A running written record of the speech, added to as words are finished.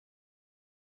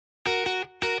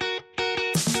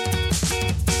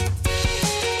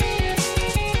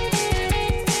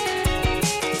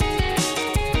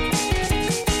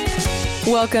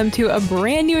Welcome to a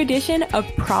brand new edition of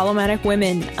Problematic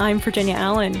Women. I'm Virginia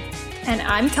Allen. And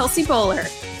I'm Kelsey Bowler.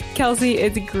 Kelsey,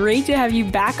 it's great to have you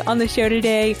back on the show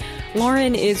today.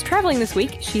 Lauren is traveling this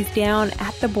week. She's down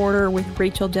at the border with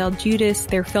Rachel Del Giudice.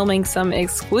 They're filming some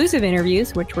exclusive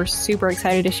interviews, which we're super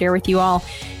excited to share with you all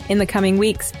in the coming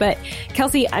weeks. But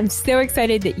Kelsey, I'm so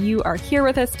excited that you are here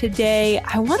with us today.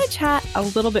 I want to chat a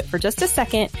little bit for just a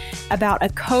second about a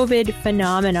COVID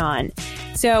phenomenon.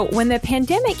 So when the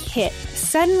pandemic hit,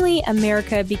 suddenly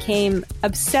America became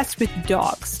obsessed with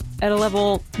dogs at a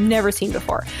level never seen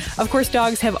before. Of course,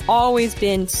 dogs have always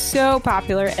been so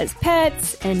popular as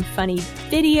pets and funny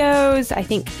videos. I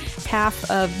think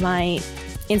half of my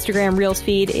Instagram Reels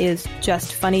feed is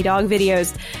just funny dog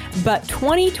videos. But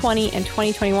 2020 and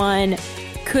 2021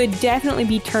 could definitely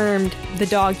be termed the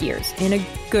dog years in a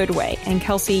good way. And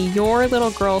Kelsey, your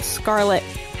little girl, Scarlett,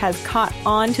 has caught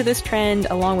on to this trend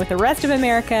along with the rest of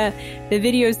America. The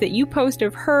videos that you post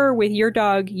of her with your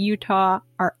dog, Utah,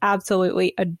 are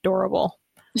absolutely adorable.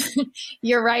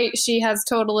 You're right. She has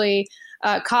totally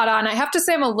caught on. I have to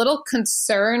say I'm a little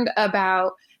concerned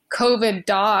about COVID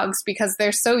dogs because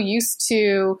they're so used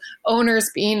to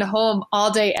owners being home all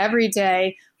day, every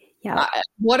day. Yeah.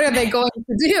 What are they going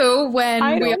to do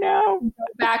when we go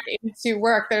back into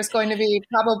work? There's going to be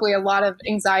probably a lot of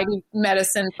anxiety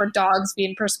medicine for dogs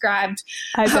being prescribed.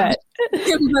 I bet.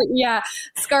 But yeah,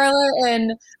 Scarlett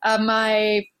and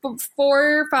my 4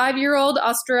 or 5-year-old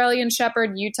Australian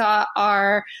Shepherd, Utah,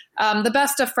 are the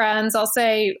best of friends. I'll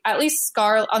say at least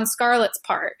on Scarlett's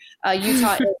part,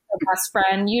 Utah is her best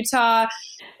friend. Utah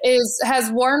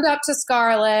has warmed up to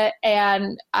Scarlett,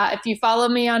 and if you follow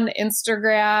me on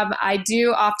Instagram, I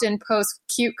do often post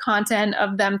cute content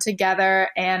of them together,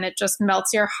 and it just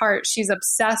melts your heart. She's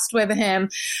obsessed with him,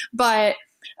 but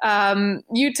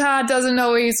Utah doesn't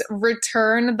always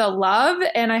return the love,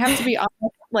 and I have to be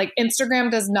honest, like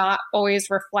Instagram does not always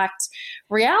reflect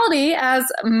reality, as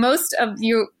most of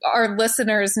you, our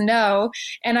listeners, know.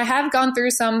 And I have gone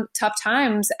through some tough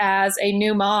times as a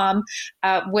new mom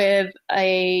with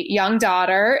a young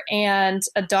daughter and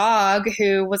a dog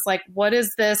who was like, what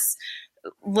is this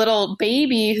little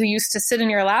baby who used to sit in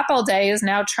your lap all day is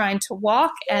now trying to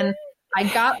walk? And I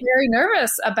got very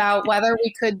nervous about whether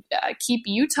we could keep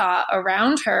Utah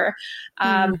around her.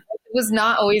 It was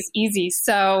not always easy.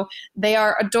 So they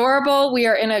are adorable. We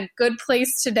are in a good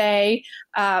place today.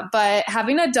 But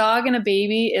having a dog and a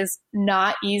baby is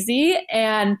not easy.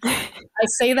 And I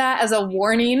say that as a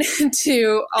warning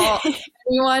to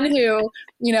anyone who,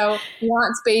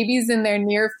 wants babies in their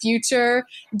near future.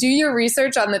 Do your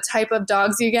research on the type of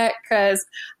dogs you get, because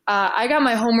I got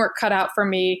my homework cut out for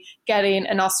me getting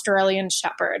an Australian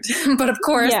Shepherd. But of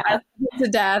course, I love it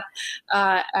to death.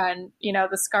 And,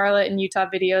 the Scarlett and Utah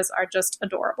videos are just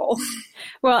adorable.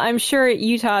 Well, I'm sure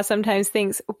Utah sometimes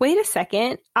thinks, wait a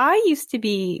second, I used to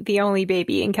be the only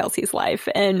baby in Kelsey's life.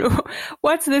 And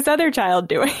what's this other child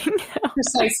doing?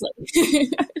 Precisely.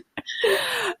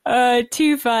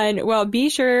 Too fun. Well, be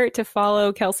sure to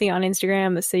follow Kelsey on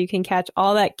Instagram so you can catch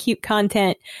all that cute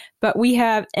content. But we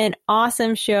have an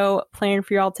awesome show planned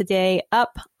for y'all today.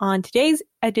 Up on today's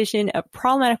edition of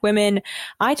Problematic Women,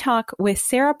 I talk with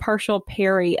Sarah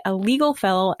Parshall-Perry, a legal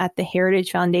fellow at the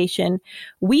Heritage Foundation.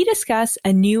 We discuss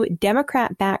a new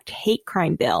Democrat-backed hate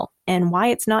crime bill and why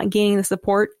it's not gaining the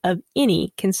support of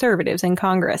any conservatives in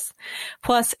Congress.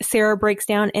 Plus, Sarah breaks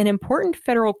down an important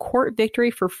federal court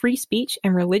victory for free speech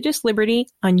and religious liberty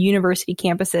on university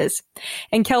campuses.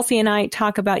 And Kelsey and I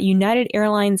talk about United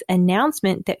Airlines'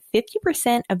 announcement that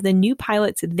 50% of the new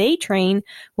pilots they train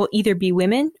will either be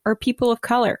women or people of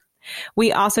color.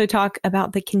 We also talk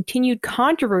about the continued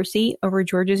controversy over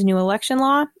Georgia's new election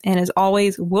law. And as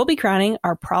always, we'll be crowning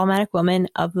our Problematic Woman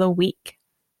of the Week.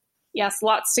 Yes,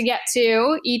 lots to get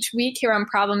to. Each week here on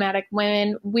Problematic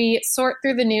Women, we sort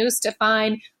through the news to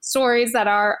find stories that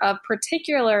are of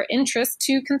particular interest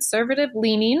to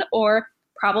conservative-leaning or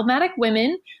problematic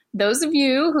women, those of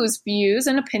you whose views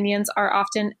and opinions are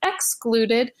often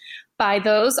excluded by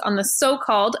those on the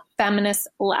so-called feminist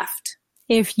left.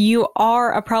 If you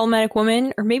are a problematic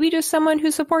woman, or maybe just someone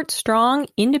who supports strong,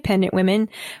 independent women,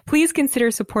 please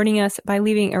consider supporting us by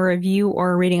leaving a review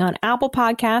or a rating on Apple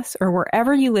Podcasts or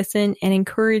wherever you listen, and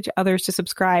encourage others to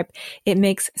subscribe. It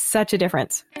makes such a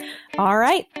difference. All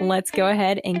right, let's go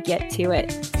ahead and get to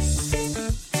it.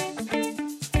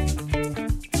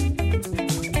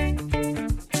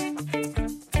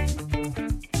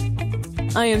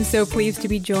 I am so pleased to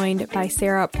be joined by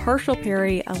Sarah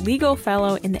Parshall-Perry, a legal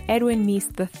fellow in the Edwin Meese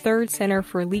III Center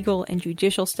for Legal and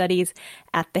Judicial Studies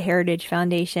at the Heritage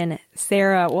Foundation.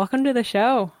 Sarah, welcome to the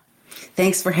show.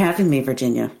 Thanks for having me,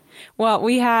 Virginia. Well,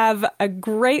 we have a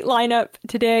great lineup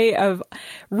today of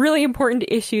really important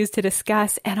issues to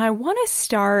discuss, and I want to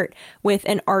start with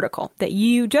an article that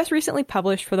you just recently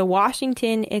published for the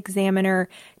Washington Examiner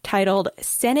titled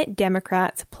 "Senate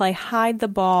Democrats Play Hide the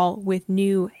Ball with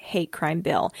New Hate Crime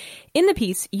Bill." In the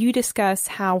piece, you discuss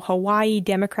how Hawaii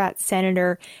Democrat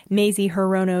Senator Mazie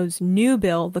Hirono's new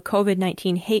bill, the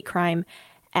COVID-19 Hate Crime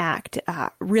Act,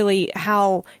 really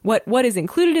what is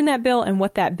included in that bill and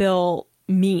what that bill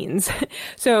means.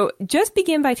 So just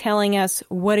begin by telling us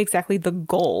what exactly the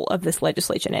goal of this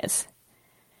legislation is.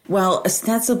 Well,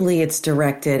 ostensibly, it's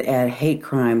directed at hate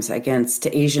crimes against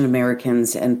Asian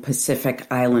Americans and Pacific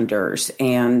Islanders.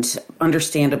 And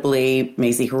understandably,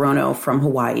 Mazie Hirono from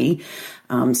Hawaii,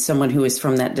 someone who is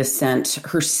from that descent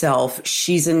herself,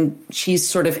 she's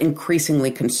sort of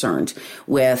increasingly concerned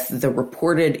with the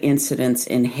reported incidents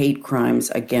in hate crimes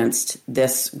against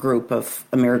this group of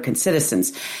American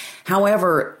citizens.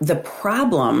 However, the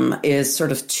problem is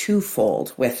sort of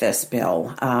twofold with this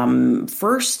bill.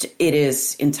 First, it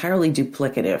is entirely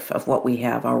duplicative of what we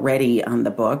have already on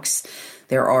the books.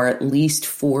 There are at least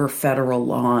 4 federal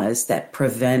laws that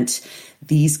prevent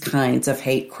these kinds of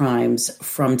hate crimes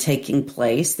from taking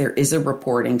place. There is a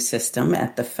reporting system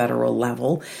at the federal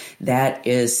level that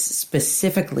is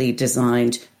specifically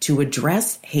designed to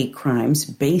address hate crimes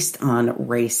based on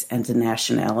race and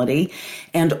nationality.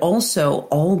 And also,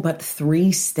 all but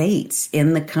 3 states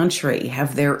in the country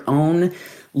have their own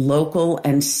local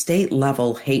and state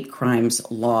level hate crimes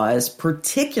laws,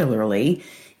 particularly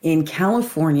in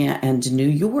California and New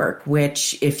York,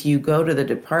 which if you go to the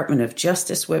Department of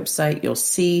Justice website, you'll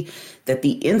see that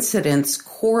the incidents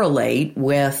correlate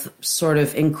with sort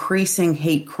of increasing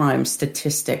hate crime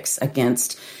statistics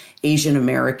against Asian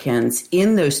Americans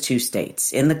in those 2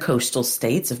 states, in the coastal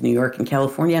states of New York and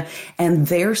California. And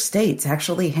their states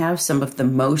actually have some of the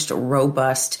most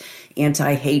robust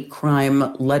anti-hate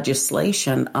crime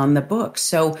legislation on the books.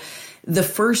 So the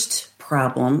first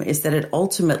problem is that it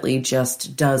ultimately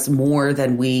just does more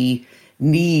than we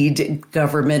need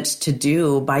government to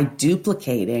do by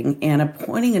duplicating and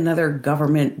appointing another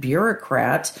government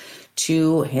bureaucrat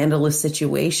to handle a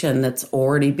situation that's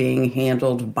already being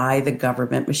handled by the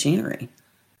government machinery.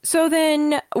 So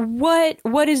then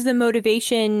what is the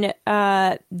motivation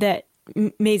that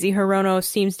Mazie Hirono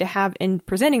seems to have in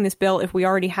presenting this bill if we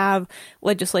already have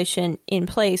legislation in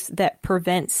place that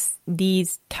prevents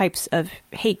these types of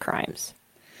hate crimes?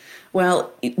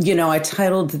 Well, I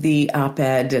titled the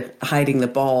op-ed "Hiding the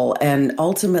Ball," and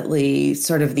ultimately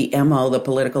sort of the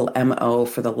political MO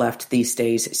for the left these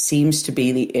days seems to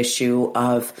be the issue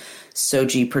of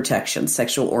SOGI protection,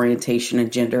 sexual orientation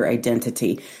and gender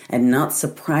identity. And not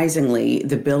surprisingly,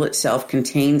 the bill itself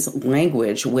contains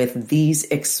language with these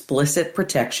explicit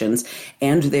protections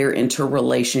and their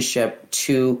interrelationship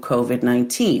to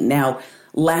COVID-19. Now,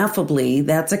 laughably,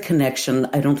 that's a connection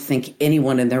I don't think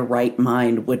anyone in their right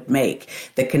mind would make.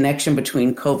 The connection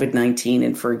between COVID-19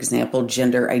 and, for example,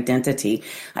 gender identity.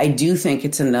 I do think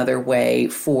it's another way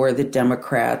for the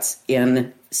Democrats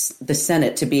in the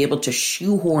Senate to be able to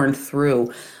shoehorn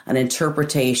through an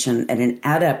interpretation and an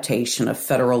adaptation of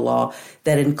federal law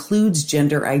that includes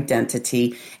gender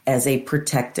identity as a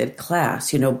protected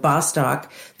class. Bostock,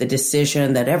 the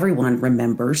decision that everyone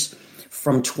remembers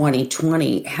from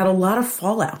 2020, had a lot of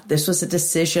fallout. This was a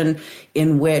decision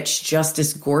in which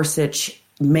Justice Gorsuch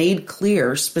made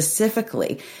clear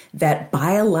specifically that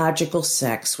biological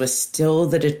sex was still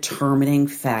the determining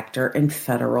factor in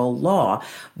federal law.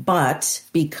 But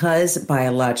because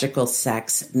biological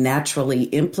sex naturally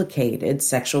implicated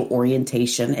sexual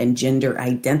orientation and gender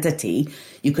identity,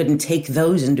 you couldn't take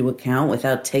those into account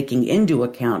without taking into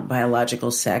account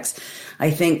biological sex. I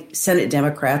think Senate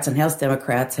Democrats and House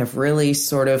Democrats have really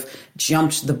sort of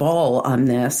jumped the ball on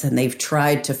this, and they've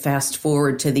tried to fast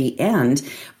forward to the end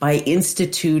by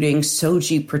instituting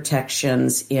SOGI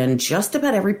protections in just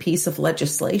about every piece of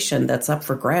legislation that's up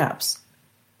for grabs.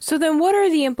 So then what are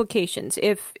the implications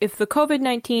if the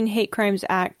COVID-19 Hate Crimes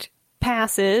Act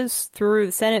passes through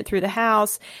the Senate, through the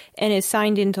House, and is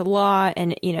signed into law,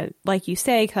 and, like you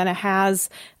say, kind of has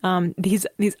these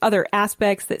other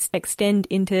aspects that extend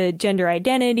into gender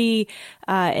identity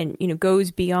and,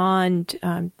 goes beyond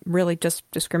really just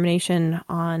discrimination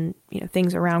on,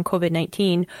 things around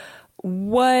COVID-19.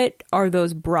 What are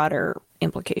those broader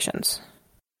implications?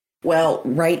 Well,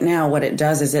 right now, what it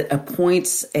does is it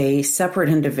appoints a separate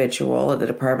individual at the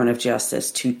Department of Justice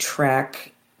to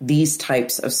track these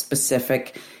types of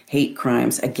specific hate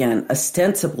crimes, again,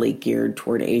 ostensibly geared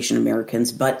toward Asian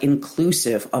Americans, but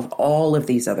inclusive of all of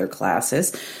these other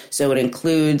classes. So it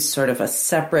includes sort of a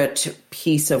separate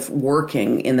piece of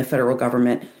working in the federal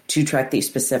government to track these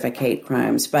specific hate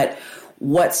crimes. But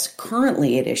what's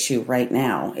currently at issue right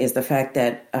now is the fact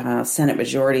that Senate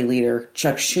Majority Leader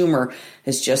Chuck Schumer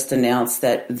has just announced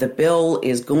that the bill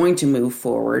is going to move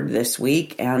forward this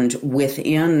week. And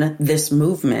within this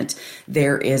movement,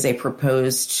 there is a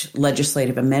proposed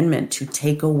legislative amendment to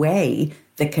take away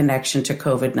the connection to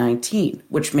COVID-19,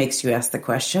 which makes you ask the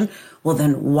question, well,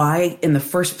 then why in the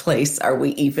first place are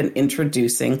we even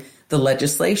introducing the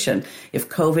legislation? If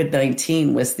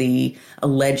COVID-19 was the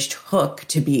alleged hook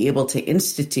to be able to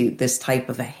institute this type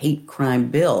of a hate crime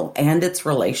bill and its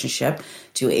relationship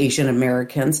to Asian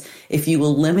Americans, if you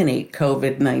eliminate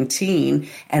COVID-19,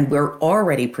 and we're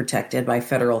already protected by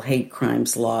federal hate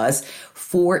crimes laws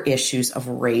for issues of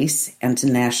race and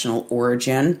national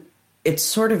origin, it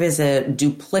sort of is a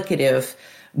duplicative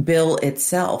bill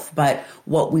itself. But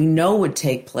what we know would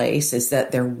take place is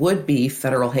that there would be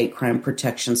federal hate crime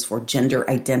protections for gender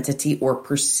identity or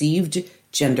perceived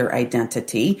gender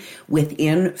identity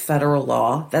within federal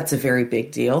law. That's a very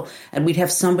big deal. And we'd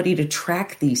have somebody to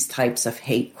track these types of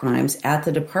hate crimes at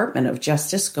the Department of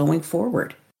Justice going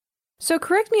forward. So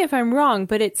correct me if I'm wrong,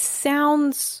 but it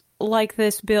sounds like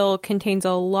this bill contains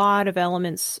a lot of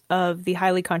elements of the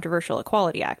highly controversial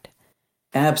Equality Act.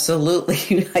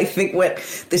 Absolutely. I think what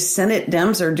the Senate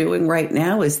Dems are doing right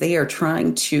now is they are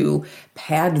trying to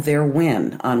pad their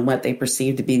win on what they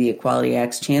perceive to be the Equality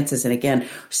Act's chances. And again,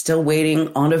 still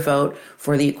waiting on a vote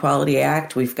for the Equality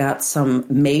Act. We've got some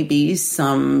maybes,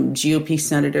 some GOP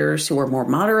senators who are more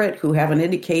moderate, who haven't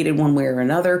indicated one way or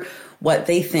another what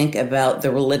they think about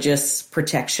the religious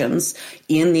protections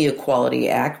in the Equality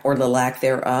Act or the lack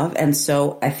thereof. And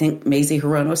so I think Mazie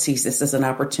Hirono sees this as an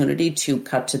opportunity to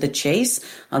cut to the chase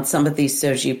on some of these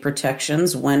SOGI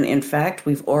protections when, in fact,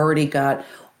 we've already got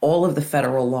all of the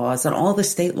federal laws and all the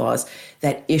state laws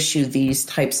that issue these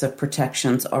types of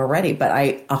protections already. But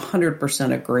I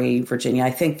 100% agree, Virginia. I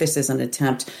think this is an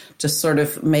attempt to sort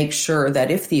of make sure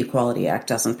that if the Equality Act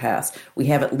doesn't pass, we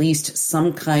have at least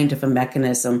some kind of a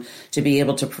mechanism to be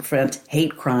able to prevent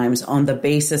hate crimes on the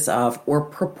basis of, or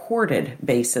purported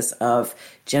basis of,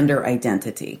 gender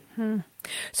identity.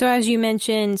 So as you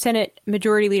mentioned, Senate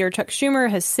Majority Leader Chuck Schumer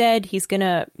has said he's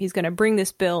gonna bring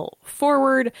this bill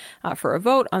forward for a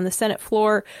vote on the Senate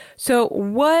floor. So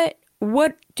what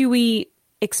do we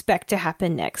expect to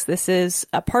happen next? This is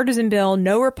a partisan bill.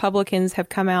 No Republicans have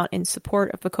come out in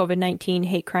support of the COVID-19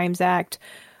 Hate Crimes Act.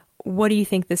 What do you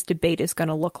think this debate is going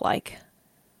to look like?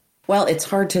 Well, it's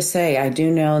hard to say. I do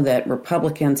know that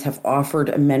Republicans have offered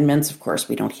amendments. Of course,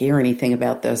 we don't hear anything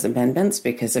about those amendments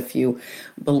because if you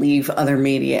believe other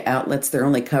media outlets, they're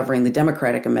only covering the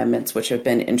Democratic amendments which have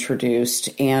been introduced.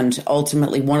 And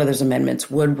ultimately, one of those amendments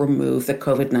would remove the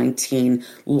COVID-19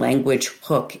 language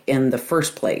hook in the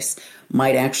first place.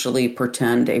 Might actually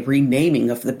portend a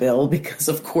renaming of the bill because,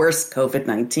 of course,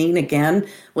 COVID-19, again,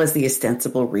 was the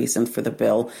ostensible reason for the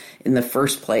bill in the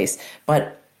first place.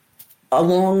 But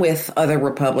along with other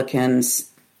Republicans,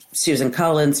 Susan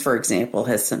Collins, for example,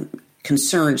 has some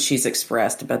concerns she's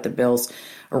expressed about the bill's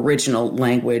original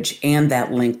language and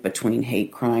that link between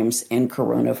hate crimes and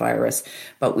coronavirus.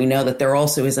 But we know that there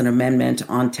also is an amendment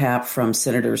on tap from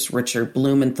Senators Richard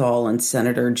Blumenthal and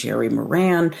Senator Jerry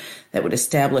Moran that would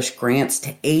establish grants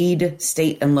to aid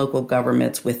state and local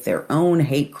governments with their own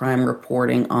hate crime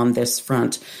reporting on this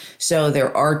front. So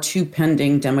there are two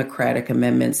pending Democratic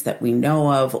amendments that we know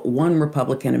of, one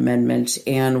Republican amendment,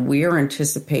 and we are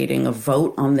anticipating a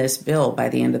vote on this bill by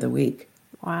the end of the week.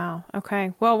 Wow.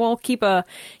 Okay. Well, we'll keep a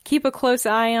close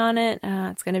eye on it.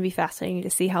 It's going to be fascinating to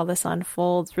see how this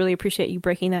unfolds. Really appreciate you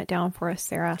breaking that down for us,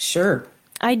 Sarah. Sure.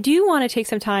 I do want to take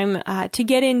some time to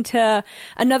get into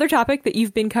another topic that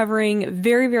you've been covering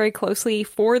very, very closely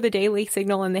for the Daily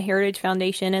Signal and the Heritage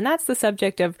Foundation, and that's the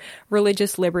subject of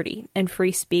religious liberty and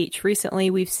free speech.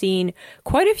 Recently, we've seen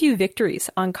quite a few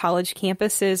victories on college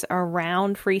campuses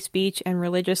around free speech and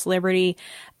religious liberty.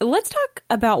 Let's talk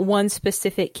about one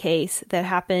specific case that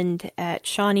happened at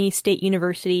Shawnee State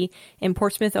University in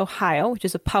Portsmouth, Ohio, which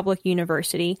is a public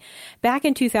university. Back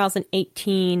in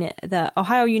 2018, the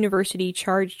Ohio University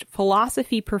charged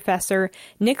philosophy professor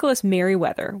Nicholas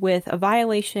Merriweather with a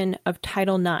violation of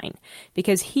Title IX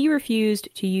because he refused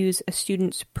to use a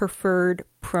student's preferred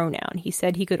pronoun. He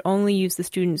said he could only use the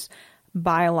student's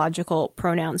biological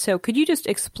pronoun. So could you just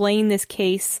explain this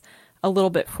case a little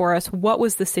bit for us? What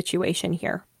was the situation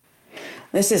here?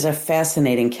 This is a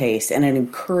fascinating case and an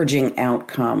encouraging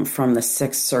outcome from the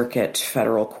Sixth Circuit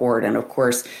Federal Court. And of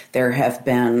course, there have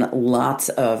been lots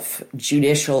of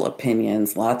judicial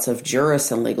opinions, lots of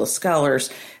jurists and legal scholars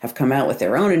have come out with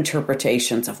their own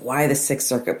interpretations of why the Sixth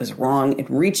Circuit was wrong in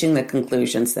reaching the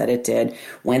conclusions that it did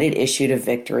when it issued a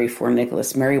victory for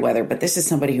Nicholas Merriweather. But this is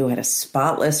somebody who had a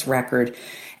spotless record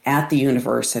at the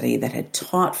university, that had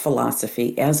taught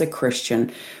philosophy as a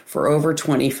Christian for over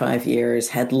 25 years,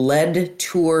 had led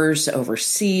tours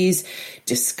overseas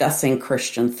discussing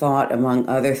Christian thought, among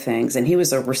other things. And he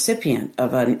was a recipient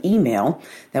of an email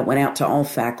that went out to all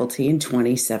faculty in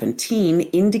 2017,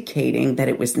 indicating that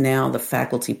it was now the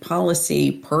faculty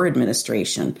policy per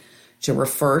administration to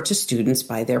refer to students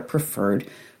by their preferred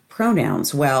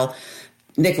pronouns. Well,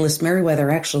 Nicholas Merriweather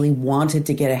actually wanted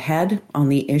to get ahead on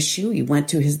the issue. He went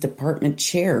to his department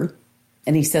chair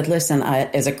and he said, listen,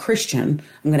 as a Christian,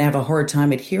 I'm going to have a hard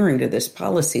time adhering to this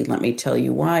policy. Let me tell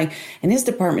you why. And his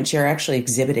department chair actually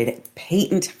exhibited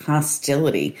patent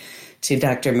hostility to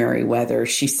Dr. Merriweather.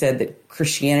 She said that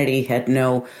Christianity had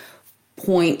no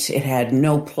point, it had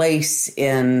no place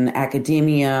in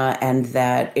academia, and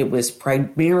that it was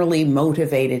primarily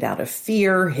motivated out of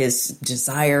fear, his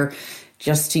desire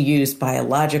just to use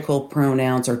biological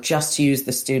pronouns or just to use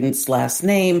the student's last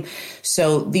name.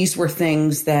 So these were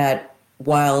things that,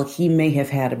 while he may have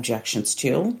had objections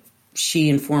to, she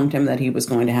informed him that he was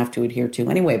going to have to adhere to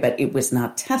anyway, but it was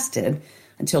not tested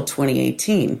until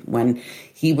 2018 when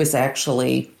he was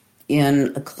actually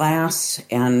in a class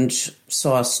and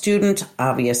saw a student,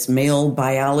 obvious male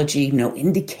biology, no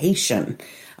indication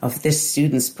of this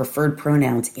student's preferred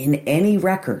pronouns in any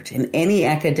record, in any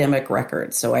academic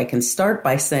record. So I can start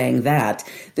by saying that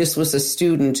this was a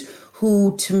student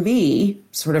who, to me,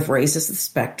 sort of raises the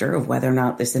specter of whether or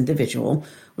not this individual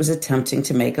was attempting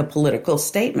to make a political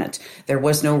statement. There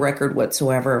was no record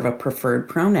whatsoever of a preferred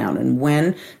pronoun. And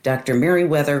when Dr.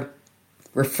 Merriweather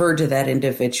referred to that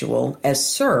individual as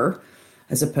sir,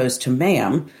 as opposed to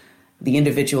ma'am, the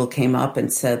individual came up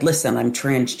and said, listen, I'm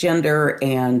transgender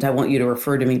and I want you to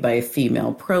refer to me by a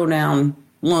female pronoun.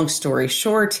 Long story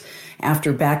short,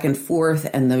 after back and forth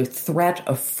and the threat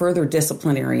of further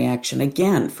disciplinary action,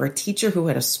 again, for a teacher who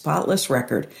had a spotless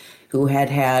record, who had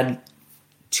had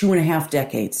 2.5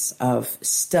 decades of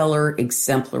stellar,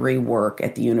 exemplary work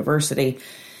at the university,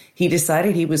 he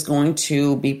decided he was going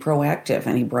to be proactive,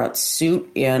 and he brought suit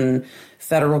in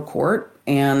federal court.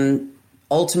 And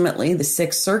ultimately, the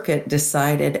Sixth Circuit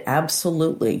decided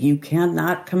absolutely you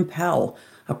cannot compel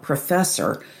a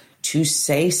professor to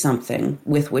say something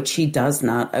with which he does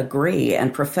not agree.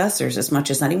 And professors, as much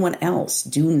as anyone else,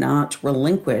 do not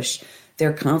relinquish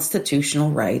their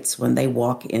constitutional rights when they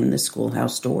walk in the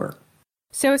schoolhouse door.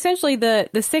 So essentially, the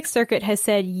Sixth Circuit has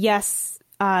said, yes,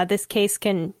 this case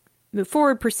can move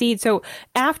forward, proceed. So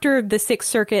after the Sixth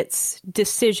Circuit's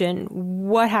decision,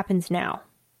 what happens now?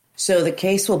 So the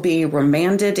case will be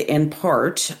remanded in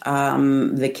part.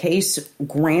 The case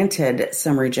granted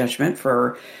summary judgment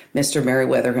for Mr.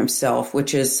 Merriweather himself,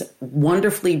 which is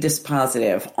wonderfully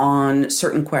dispositive on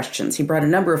certain questions. He brought a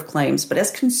number of claims, but as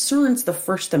concerns the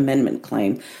First Amendment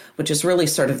claim, which is really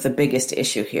sort of the biggest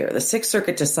issue here, the Sixth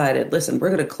Circuit decided, listen,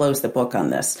 we're going to close the book on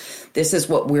this. This is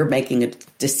what we're making a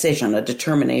decision, a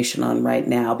determination on right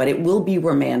now, but it will be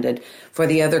remanded for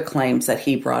the other claims that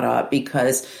he brought up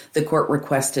because the court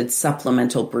requested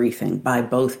supplemental briefing by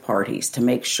both parties to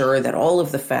make sure that all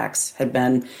of the facts had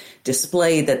been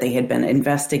displayed, that they had been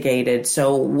investigated.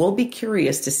 So we'll be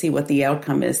curious to see what the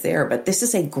outcome is there. But this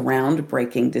is a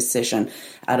groundbreaking decision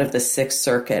out of the Sixth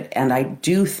Circuit. And I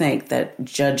do think that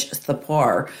Judge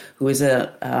Thapar, who is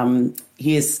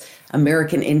he is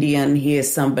American Indian. He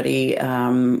is somebody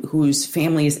whose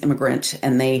family is immigrant,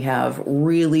 and they have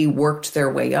really worked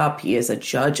their way up. He is a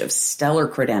judge of stellar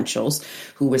credentials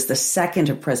who was the second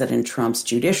of President Trump's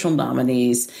judicial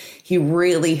nominees. He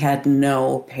really had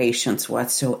no patience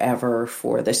whatsoever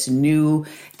for this new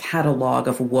catalog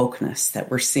of wokeness that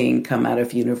we're seeing come out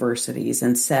of universities,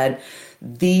 and said,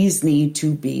 these need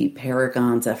to be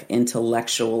paragons of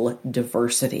intellectual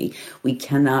diversity. We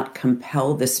cannot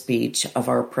compel the speech of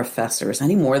our professors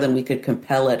any more than we could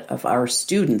compel it of our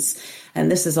students. And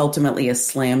this is ultimately a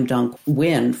slam dunk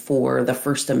win for the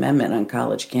First Amendment on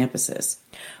college campuses.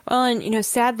 Well, and,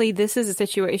 sadly, this is a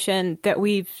situation that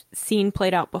we've seen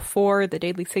played out before. The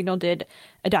Daily Signal did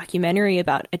a documentary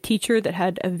about a teacher that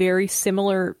had a very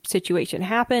similar situation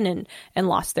happen and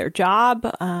lost their job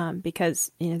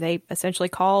because they essentially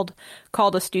called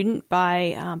a student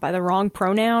by the wrong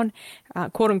pronoun,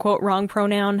 quote unquote wrong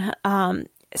pronoun.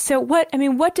 So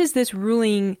what does this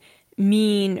ruling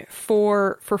mean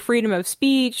for freedom of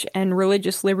speech and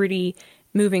religious liberty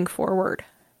moving forward?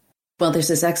 Well, there's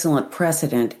this excellent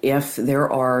precedent if there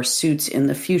are suits in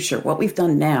the future. What we've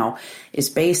done now is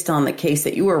based on the case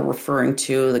that you were referring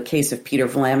to, the case of Peter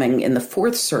Vlaming in the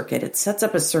Fourth Circuit. It sets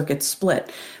up a circuit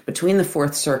split between the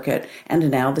Fourth Circuit and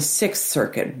now the Sixth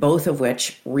Circuit, both of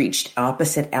which reached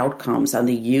opposite outcomes on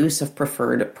the use of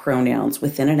preferred pronouns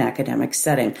within an academic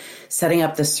setting. Setting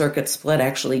up the circuit split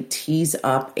actually tees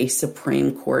up a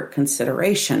Supreme Court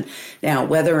consideration. Now,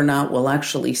 whether or not we'll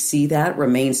actually see that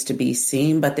remains to be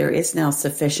seen, but there is now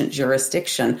sufficient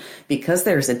jurisdiction, because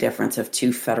there's a difference of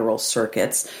two federal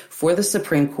circuits, for the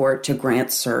Supreme Court to grant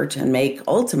cert and make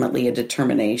ultimately a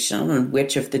determination on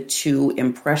which of the two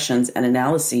impressions and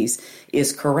analyses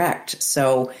is correct.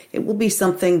 So it will be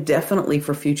something definitely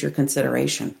for future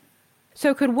consideration.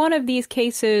 So could one of these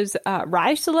cases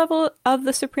rise to the level of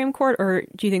the Supreme Court, or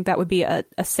do you think that would be a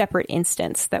separate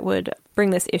instance that would bring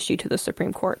this issue to the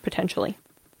Supreme Court potentially?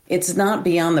 It's not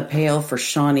beyond the pale for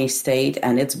Shawnee State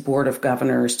and its Board of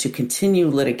Governors to continue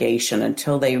litigation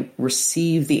until they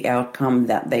receive the outcome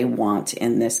that they want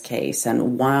in this case.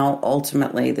 And while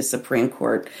ultimately the Supreme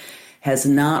Court has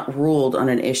not ruled on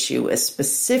an issue as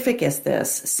specific as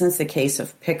this since the case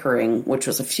of Pickering, which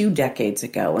was a few decades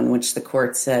ago, in which the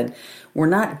court said, we're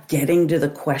not getting to the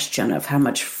question of how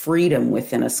much freedom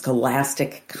within a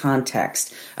scholastic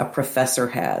context a professor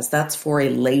has. That's for a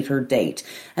later date.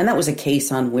 And that was a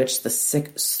case on which the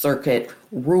Sixth Circuit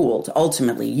ruled,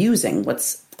 ultimately using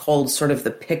what's called sort of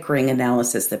the Pickering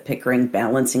analysis, the Pickering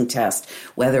balancing test,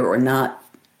 whether or not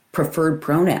preferred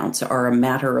pronouns are a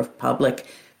matter of public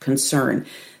concern.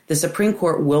 The Supreme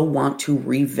Court will want to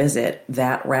revisit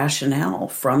that rationale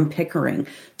from Pickering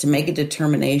to make a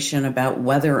determination about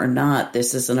whether or not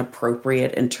this is an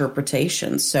appropriate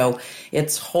interpretation. So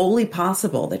it's wholly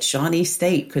possible that Shawnee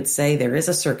State could say there is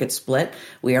a circuit split,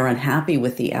 we are unhappy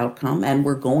with the outcome, and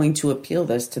we're going to appeal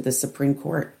this to the Supreme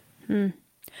Court.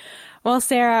 Well,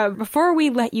 Sarah, before we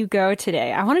let you go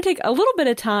today, I want to take a little bit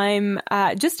of time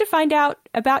just to find out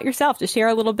about yourself, to share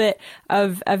a little bit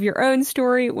of your own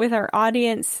story with our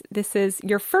audience. This is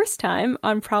your first time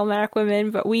on Problematic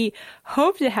Women, but we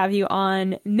hope to have you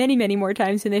on many, many more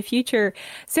times in the future.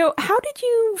 So how did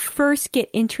you first get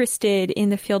interested in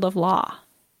the field of law?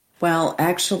 Well,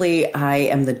 actually, I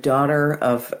am the daughter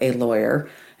of a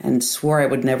lawyer and swore I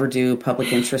would never do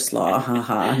public interest law.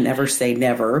 Never say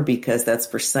never, because that's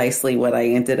precisely what I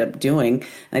ended up doing.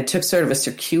 And I took sort of a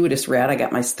circuitous route. I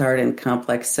got my start in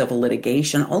complex civil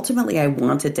litigation. Ultimately, I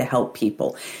wanted to help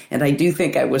people. And I do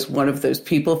think I was one of those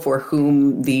people for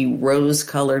whom the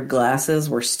rose-colored glasses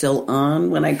were still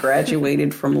on when I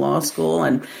graduated from law school.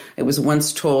 And I was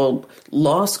once told,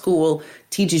 law school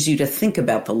teaches you to think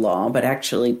about the law, but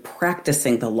actually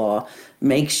practicing the law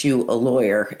makes you a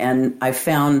lawyer. And I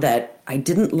found that I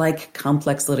didn't like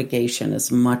complex litigation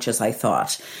as much as I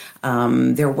thought.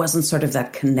 There wasn't sort of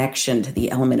that connection to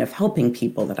the element of helping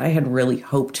people that I had really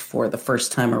hoped for the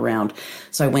first time around.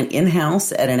 So I went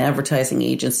in-house at an advertising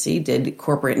agency, did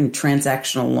corporate and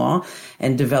transactional law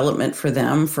and development for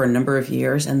them for a number of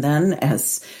years. And then,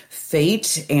 as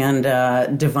fate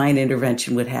and divine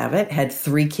intervention would have it, had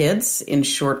 3 kids in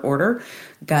short order,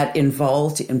 got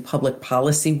involved in public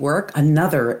policy work,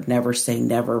 another never say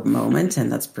never moment.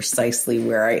 And that's precisely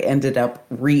where I ended up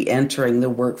re-entering the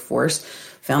workforce.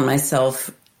 Found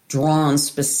myself drawn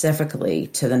specifically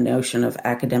to the notion of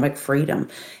academic freedom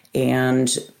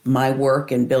and my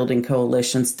work in building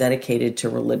coalitions dedicated to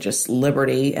religious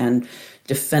liberty and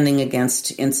defending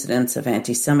against incidents of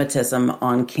anti-Semitism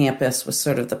on campus was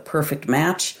sort of the perfect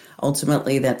match.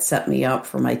 Ultimately, that set me up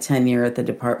for my tenure at the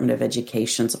Department of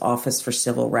Education's Office for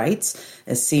Civil Rights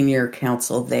as senior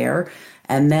counsel there.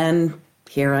 And then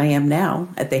here I am now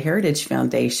at the Heritage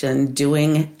Foundation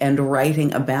doing and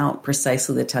writing about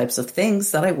precisely the types of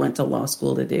things that I went to law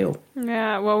school to do.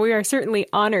 Yeah, well, we are certainly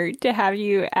honored to have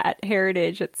you at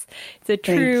Heritage. It's a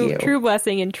true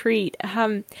blessing and treat.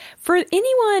 For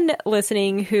anyone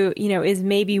listening who, is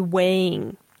maybe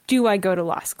weighing, do I go to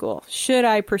law school? Should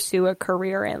I pursue a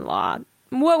career in law?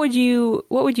 What would you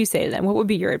say to them? What would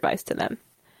be your advice to them?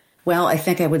 Well, I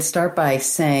think I would start by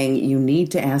saying you need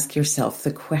to ask yourself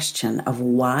the question of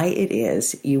why it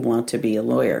is you want to be a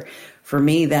lawyer. For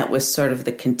me, that was sort of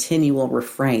the continual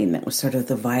refrain. That was sort of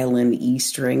the violin E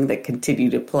string that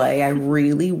continued to play. I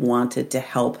really wanted to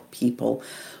help people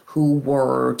who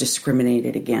were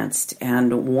discriminated against.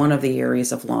 And one of the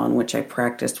areas of law in which I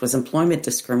practiced was employment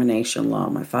discrimination law.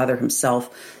 My father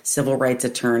himself, civil rights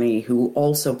attorney, who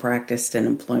also practiced in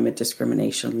employment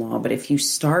discrimination law. But if you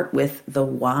start with the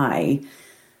why,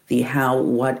 the how,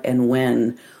 what, and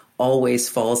when, always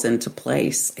falls into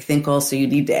place. I think also you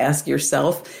need to ask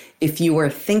yourself if you are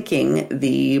thinking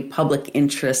the public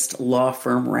interest law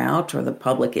firm route or the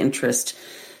public interest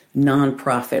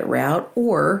nonprofit route,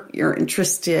 or you're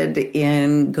interested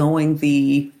in going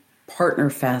the partner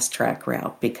fast track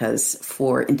route, because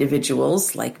for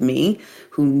individuals like me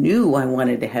who knew I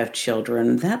wanted to have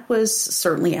children, that was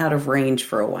certainly out of range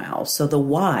for a while. So the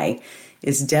why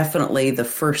is definitely the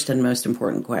first and most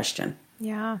important question.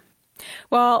 Yeah.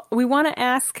 Well, we want to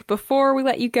ask, before we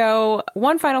let you go,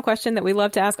 one final question that we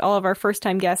love to ask all of our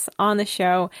first-time guests on the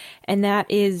show, and that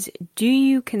is, do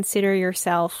you consider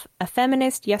yourself a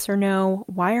feminist, yes or no?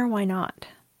 Why or why not?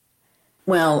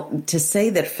 Well, to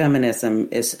say that feminism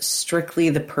is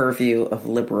strictly the purview of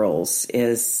liberals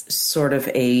is sort of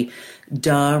a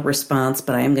duh response,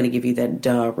 but I am going to give you that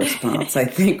duh response. I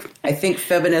think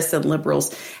feminists and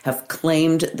liberals have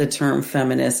claimed the term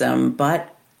feminism,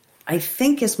 but I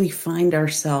think as we find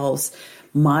ourselves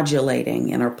modulating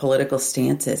in our political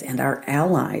stances and our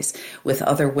allies with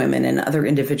other women and other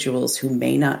individuals who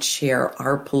may not share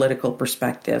our political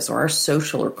perspectives or our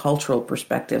social or cultural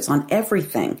perspectives on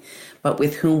everything, but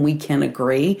with whom we can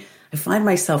agree, I find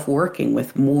myself working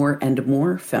with more and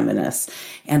more feminists.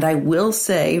 And I will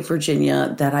say,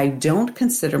 Virginia, that I don't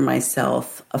consider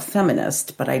myself a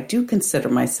feminist, but I do consider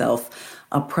myself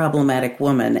a problematic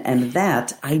woman. And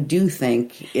that, I do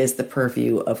think, is the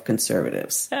purview of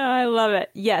conservatives. Oh, I love it.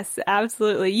 Yes,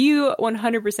 absolutely. You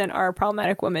 100% are a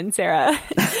problematic woman, Sarah.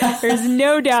 There's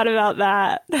no doubt about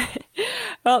that.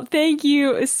 Well, thank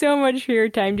you so much for your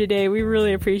time today. We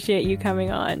really appreciate you coming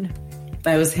on.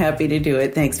 I was happy to do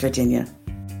it. Thanks, Virginia.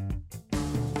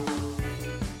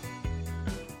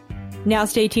 Now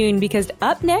stay tuned, because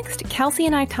up next, Kelsey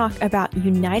and I talk about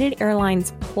United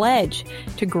Airlines' pledge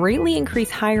to greatly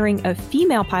increase hiring of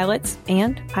female pilots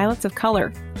and pilots of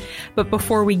color. But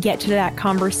before we get to that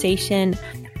conversation,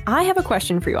 I have a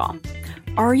question for you all.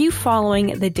 Are you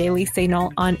following the Daily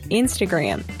Signal on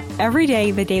Instagram? Every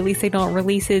day, the Daily Signal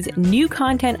releases new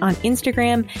content on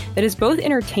Instagram that is both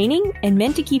entertaining and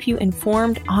meant to keep you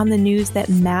informed on the news that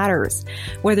matters.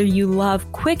 Whether you love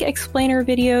quick explainer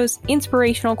videos,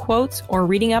 inspirational quotes, or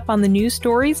reading up on the news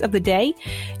stories of the day,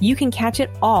 you can catch it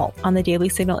all on the Daily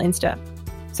Signal Insta.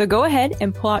 So go ahead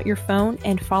and pull out your phone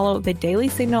and follow the Daily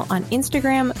Signal on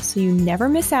Instagram so you never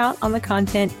miss out on the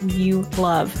content you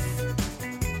love.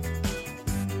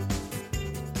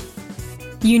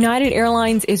 United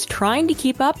Airlines is trying to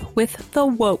keep up with the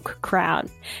woke crowd.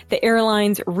 The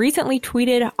airlines recently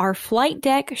tweeted, "Our flight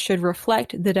deck should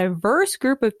reflect the diverse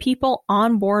group of people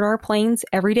on board our planes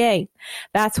every day.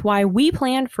 That's why we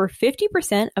plan for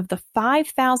 50% of the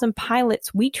 5,000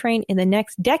 pilots we train in the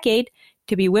next decade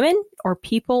to be women or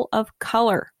people of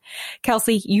color."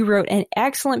 Kelsey, you wrote an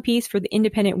excellent piece for the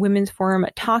Independent Women's Forum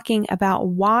talking about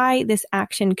why this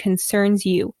action concerns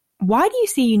you. Why do you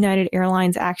see United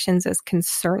Airlines' actions as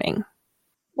concerning?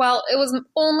 Well, it was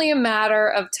only a matter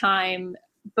of time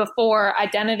before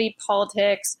identity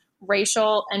politics,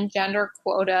 racial and gender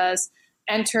quotas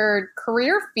entered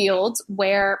career fields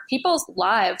where people's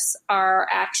lives are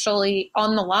actually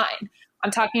on the line.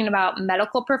 I'm talking about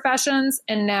medical professions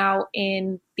and now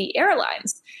in the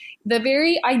airlines. The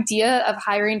very idea of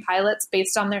hiring pilots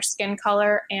based on their skin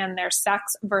color and their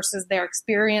sex versus their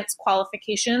experience,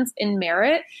 qualifications, and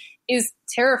merit is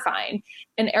terrifying.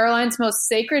 An airline's most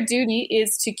sacred duty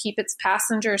is to keep its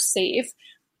passengers safe.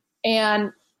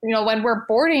 And, when we're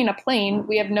boarding a plane,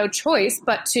 we have no choice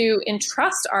but to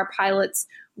entrust our pilots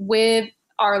with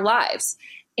our lives.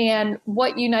 And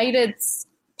what United's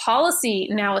policy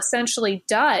now essentially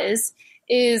does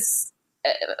is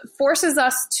forces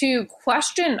us to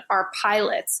question our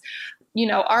pilots.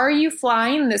 Are you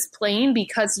flying this plane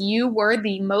because you were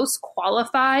the most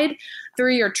qualified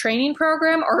through your training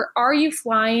program, or are you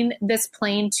flying this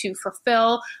plane to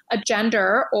fulfill a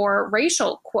gender or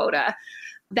racial quota?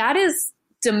 That is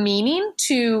demeaning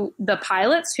to the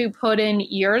pilots who put in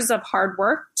years of hard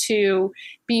work to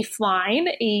be flying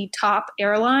a top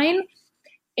airline.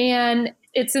 And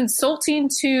it's insulting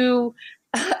to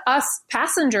us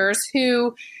passengers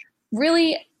who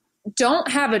really don't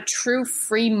have a true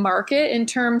free market in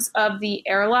terms of the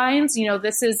airlines.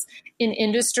 This is an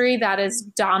industry that is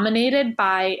dominated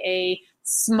by a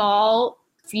small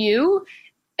few.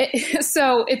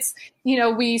 So it's,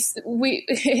 we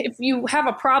if you have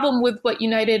a problem with what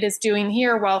United is doing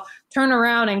here, well, turn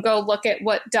around and go look at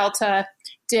what Delta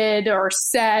did or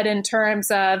said in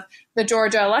terms of the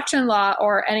Georgia election law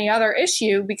or any other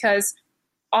issue, because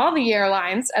all the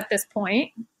airlines at this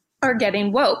point are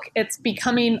getting woke. It's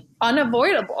becoming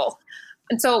unavoidable.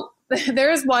 And so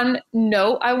there's one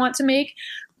note I want to make.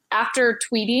 after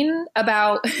tweeting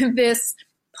about this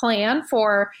plan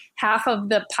for half of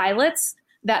the pilots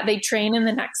that they train in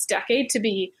the next decade to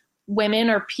be women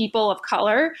or people of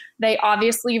color, they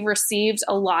obviously received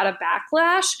a lot of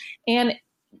backlash, and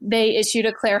they issued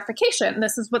a clarification.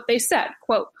 This is what they said,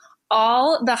 quote,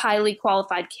 "All the highly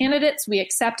qualified candidates we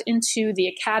accept into the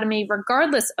academy,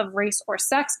 regardless of race or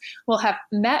sex, will have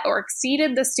met or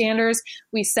exceeded the standards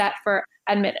we set for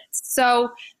admittance."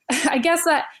 So I guess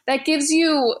that gives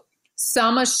you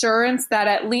some assurance that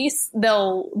at least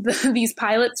these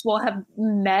pilots will have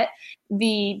met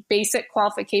the basic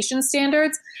qualification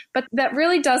standards. But that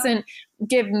really doesn't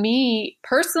give me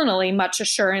personally much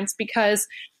assurance, because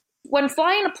when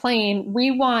flying a plane,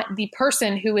 we want the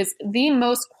person who is the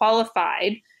most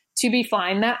qualified to be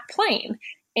flying that plane.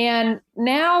 And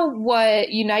now what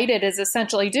United is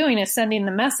essentially doing is sending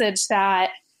the message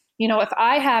that, if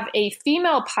I have a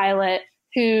female pilot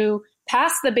who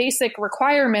passed the basic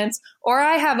requirements, or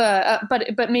I have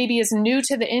but maybe is new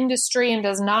to the industry and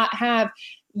does not have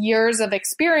years of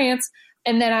experience,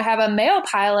 and then I have a male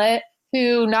pilot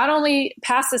who not only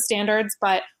passed the standards,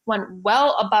 but went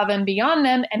well above and beyond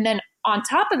them, and then on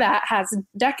top of that has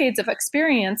decades of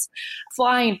experience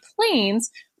flying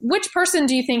planes, which person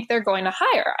do you think they're going to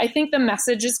hire? I think the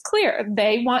message is clear.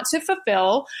 They want to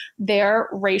fulfill their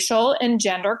racial and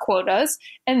gender quotas,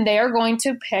 and they are going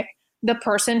to pick the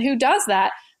person who does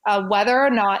that, whether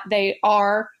or not they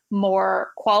are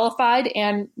more qualified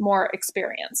and more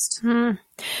experienced.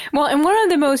 Well, and one of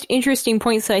the most interesting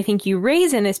points that I think you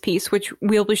raise in this piece, which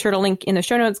we'll be sure to link in the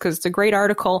show notes because it's a great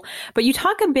article, but you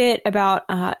talk a bit about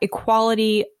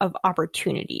equality of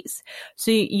opportunities.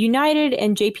 So United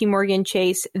and JP Morgan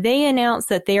Chase, they announced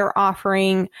that they are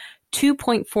offering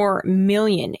 $2.4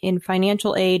 million in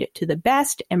financial aid to the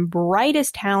best and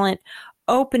brightest talent,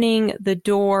 opening the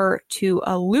door to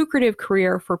a lucrative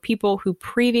career for people who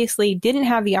previously didn't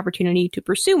have the opportunity to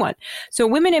pursue one. So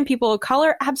women and people of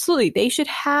color, absolutely, they should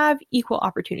have equal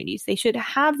opportunities. They should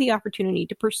have the opportunity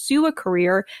to pursue a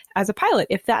career as a pilot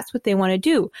if that's what they want to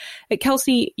do.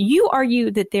 Kelsey, you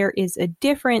argue that there is a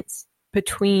difference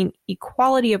between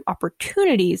equality of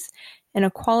opportunities and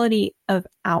equality of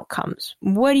outcomes.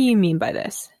 What do you mean by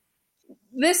this?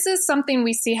 This is something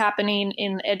we see happening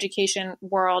in the education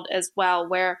world as well,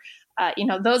 where,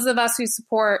 those of us who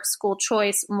support school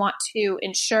choice want to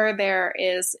ensure there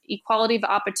is equality of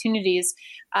opportunities,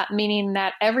 meaning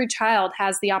that every child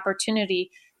has the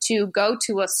opportunity to go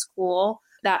to a school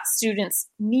that students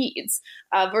needs,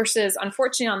 versus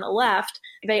unfortunately on the left,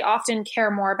 they often care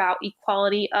more about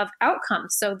equality of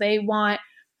outcomes. So they want,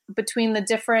 between the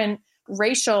different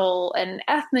racial and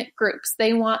ethnic groups,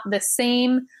 they want the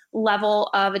same level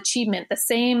of achievement, the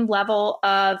same level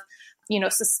of,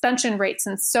 suspension rates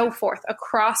and so forth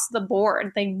across the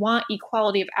board. They want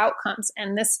equality of outcomes.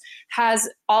 And this has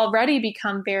already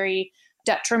become very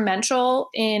detrimental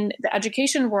in the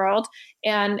education world,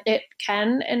 and it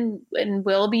can and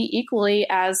will be equally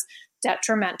as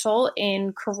detrimental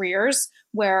in careers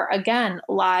where, again,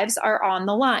 lives are on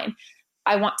the line.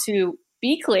 I want to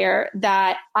be clear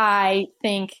that I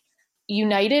think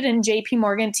United and JP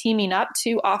Morgan teaming up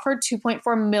to offer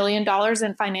 $2.4 million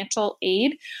in financial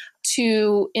aid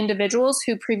to individuals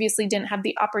who previously didn't have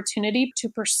the opportunity to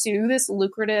pursue this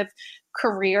lucrative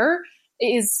career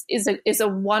is a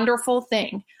wonderful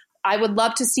thing. I would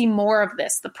love to see more of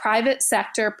this. The private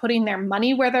sector putting their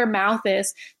money where their mouth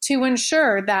is to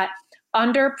ensure that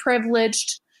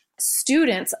underprivileged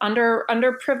students,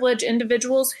 underprivileged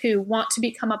individuals who want to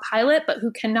become a pilot but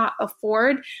who cannot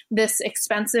afford this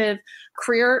expensive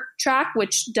career track,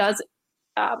 which does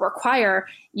require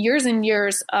years and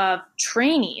years of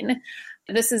training.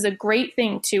 This is a great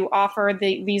thing to offer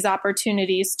these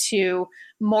opportunities to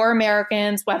more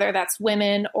Americans, whether that's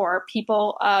women or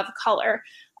people of color,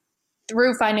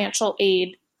 through financial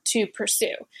aid to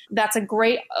pursue. That's a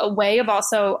great way of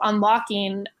also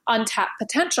unlocking untapped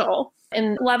potential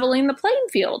and leveling the playing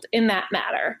field in that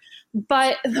matter.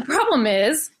 But the problem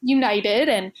is United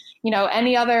and,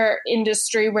 any other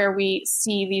industry where we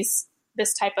see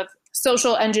this type of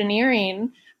social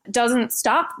engineering doesn't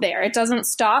stop there. It doesn't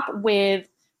stop with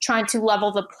trying to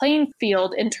level the playing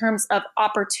field in terms of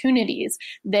opportunities.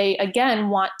 They, again,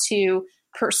 want to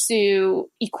pursue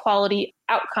equality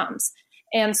outcomes.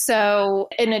 And so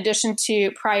in addition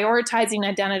to prioritizing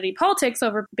identity politics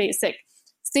over basic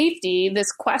safety,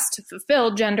 this quest to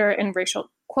fulfill gender and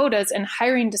racial quotas and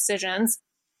hiring decisions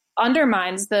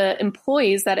undermines the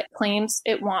employees that it claims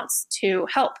it wants to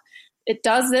help. It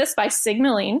does this by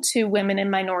signaling to women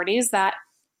and minorities that,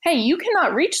 hey, you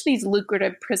cannot reach these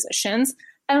lucrative positions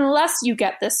unless you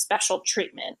get this special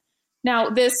treatment. Now,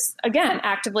 this, again,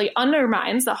 actively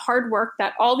undermines the hard work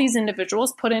that all these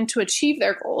individuals put in to achieve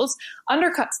their goals,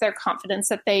 undercuts their confidence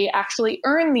that they actually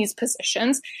earn these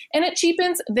positions, and it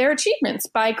cheapens their achievements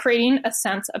by creating a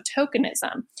sense of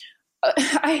tokenism.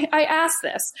 I ask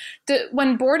this,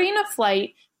 when boarding a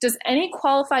flight, does any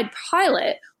qualified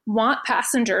pilot want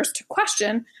passengers to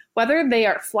question whether they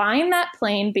are flying that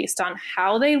plane based on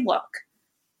how they look?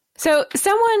 So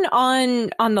someone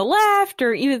on the left,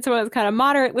 or even someone that's kind of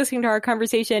moderate listening to our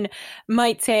conversation,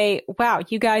 might say, wow,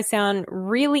 you guys sound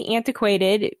really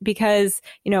antiquated because,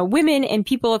 women and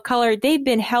people of color, they've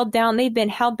been held down, they've been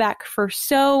held back for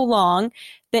so long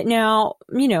that now,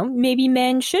 maybe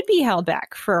men should be held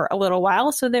back for a little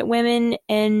while so that women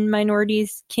and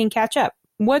minorities can catch up.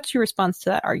 What's your response to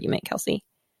that argument, Kelsey?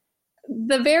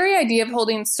 The very idea of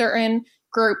holding certain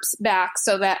groups back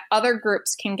so that other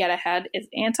groups can get ahead is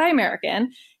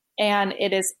anti-American, and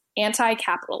it is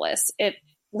anti-capitalist. It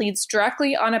leads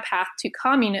directly on a path to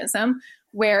communism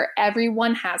where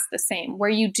everyone has the same, where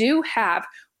you do have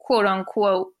quote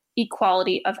unquote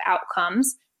equality of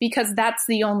outcomes because that's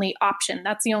the only option.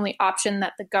 That's the only option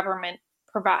that the government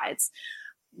provides.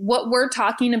 What we're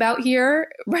talking about here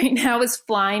right now is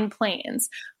flying planes,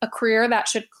 a career that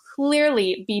should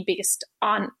clearly be based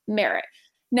on merit.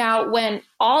 Now, when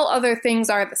all other things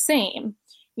are the same,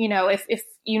 if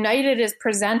United is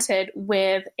presented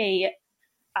with an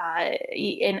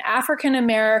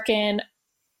African-American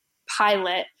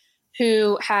pilot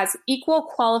who has equal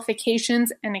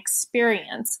qualifications and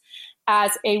experience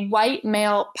as a white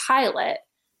male pilot,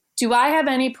 do I have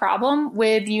any problem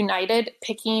with United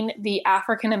picking the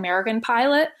African-American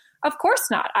pilot? Of course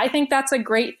not. I think that's a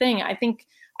great thing. I think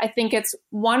it's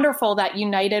wonderful that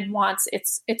United wants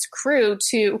its crew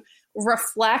to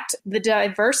reflect the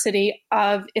diversity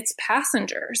of its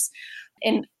passengers.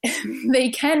 And they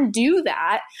can do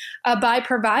that by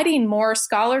providing more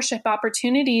scholarship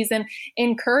opportunities and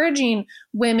encouraging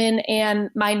women and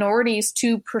minorities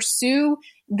to pursue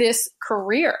this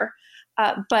career.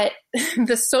 But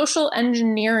the social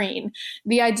engineering,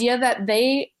 the idea that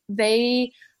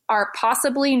they are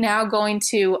possibly now going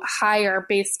to hire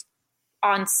based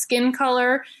on skin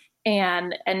color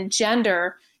and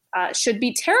gender should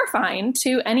be terrifying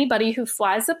to anybody who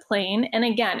flies a plane. And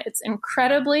again, it's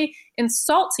incredibly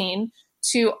insulting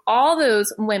to all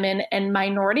those women and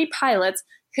minority pilots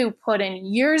who put in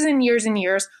years and years and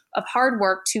years of hard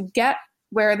work to get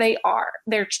where they are.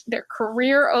 Their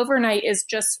career overnight is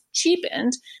just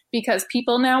cheapened because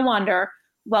people now wonder,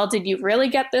 well, did you really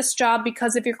get this job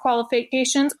because of your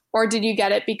qualifications, or did you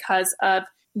get it because of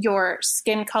your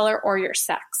skin color or your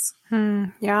sex?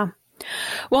 Yeah.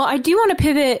 Well, I do want to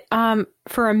pivot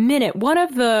for a minute. One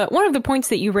of the points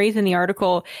that you raise in the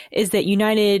article is that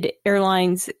United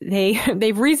Airlines,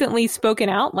 they've recently spoken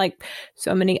out, like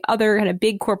so many other kind of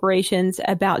big corporations,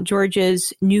 about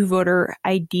Georgia's new voter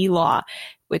ID law,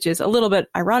 which is a little bit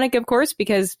ironic, of course,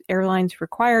 because airlines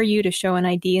require you to show an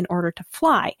ID in order to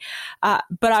fly.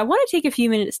 But I want to take a few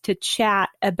minutes to chat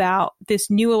about this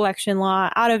new election law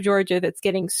out of Georgia that's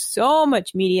getting so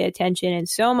much media attention and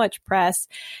so much press.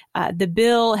 The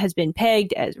bill has been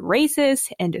pegged as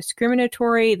racist and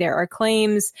discriminatory. There are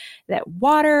claims that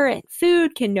water and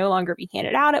food can no longer be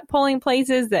handed out at polling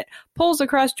places, that polls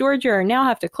across Georgia now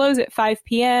have to close at 5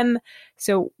 p.m.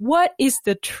 So what is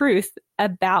the truth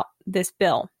about this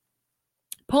bill?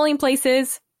 Polling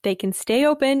places, they can stay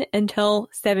open until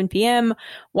 7 p.m.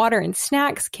 Water and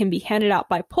snacks can be handed out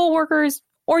by poll workers,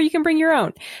 or you can bring your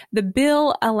own. The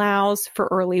bill allows for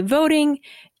early voting,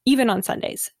 even on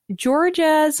Sundays.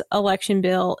 Georgia's election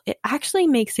bill, it actually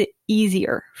makes it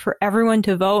easier for everyone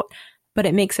to vote, but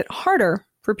it makes it harder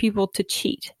for people to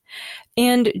cheat.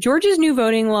 And Georgia's new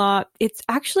voting law, it's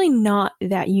actually not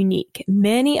that unique.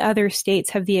 Many other states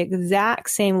have the exact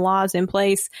same laws in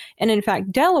place. And in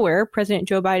fact, Delaware, President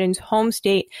Joe Biden's home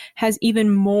state, has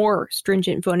even more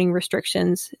stringent voting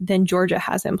restrictions than Georgia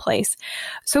has in place.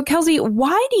 So Kelsey,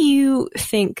 why do you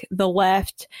think the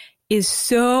left is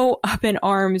so up in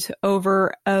arms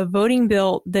over a voting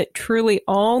bill that truly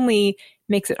only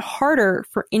makes it harder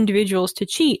for individuals to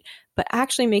cheat, but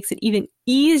actually makes it even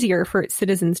easier for its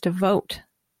citizens to vote?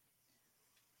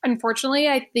 Unfortunately,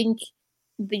 I think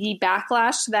the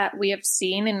backlash that we have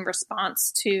seen in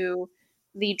response to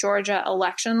the Georgia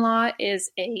election law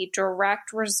is a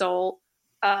direct result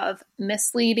of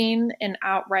misleading and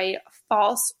outright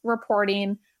false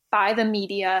reporting by the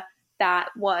media that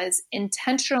was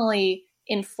intentionally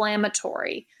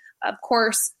inflammatory. Of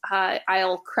course,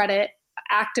 I'll credit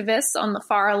activists on the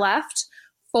far left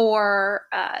for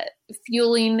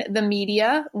fueling the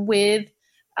media with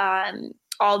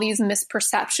all these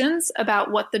misperceptions about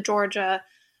what the Georgia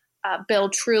bill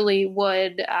truly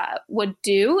would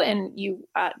do. And you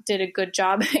did a good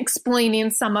job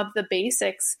explaining some of the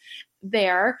basics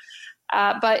there.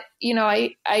 But,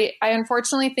 I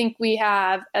unfortunately think we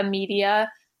have a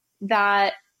media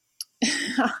that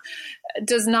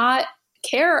does not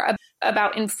care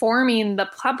about informing the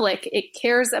public. It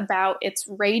cares about its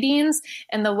ratings,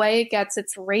 and the way it gets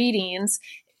its ratings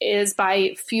is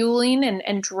by fueling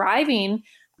and driving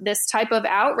this type of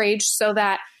outrage so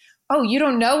that, oh, you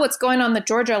don't know what's going on in the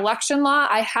Georgia election law?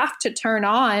 I have to turn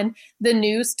on the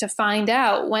news to find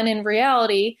out, when in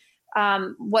reality,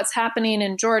 what's happening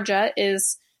in Georgia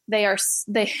is they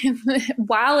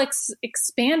while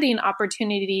expanding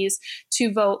opportunities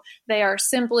to vote, they are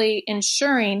simply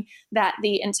ensuring that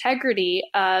the integrity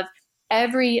of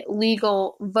every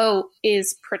legal vote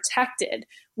is protected.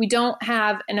 We don't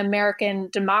have an American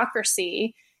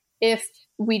democracy if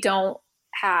we don't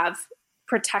have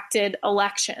protected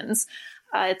elections.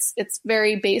 It's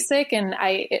very basic, and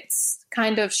it's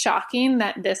kind of shocking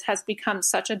that this has become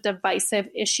such a divisive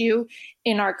issue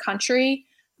in our country,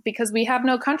 because we have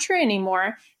no country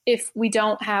anymore if we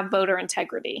don't have voter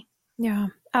integrity. Yeah,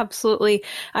 absolutely.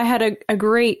 I had a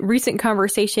great recent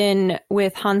conversation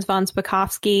with Hans von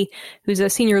Spakovsky, who's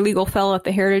a senior legal fellow at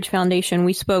the Heritage Foundation.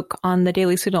 We spoke on the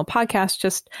Daily Signal podcast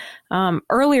just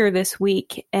earlier this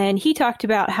week, and he talked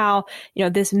about how,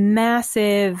 this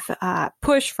massive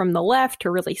push from the left to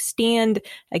really stand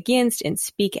against and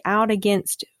speak out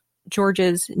against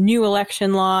Georgia's new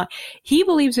election law, he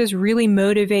believes is really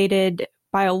motivated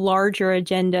by a larger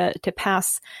agenda to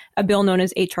pass a bill known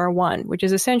as H.R. 1, which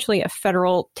is essentially a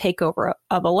federal takeover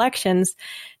of elections.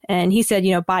 And he said,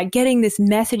 by getting this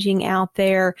messaging out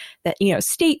there that,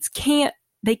 states can't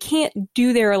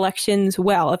do their elections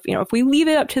well. If we leave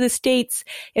it up to the states,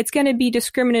 it's going to be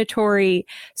discriminatory.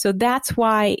 So that's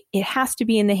why it has to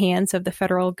be in the hands of the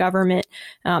federal government.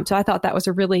 So I thought that was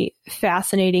a really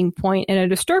fascinating point and a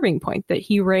disturbing point that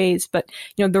he raised. But,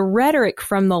 the rhetoric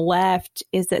from the left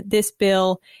is that this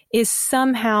bill is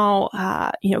somehow,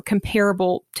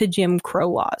 comparable to Jim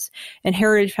Crow laws. And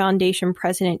Heritage Foundation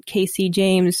President Casey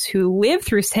James, who lived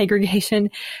through segregation,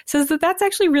 says that that's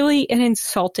actually really an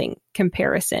insulting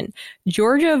comparison.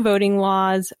 Georgia voting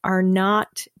laws are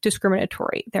not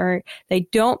discriminatory. They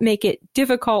don't make it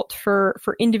difficult for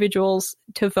individuals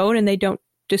to vote, and they don't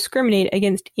discriminate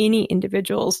against any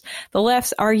individuals. The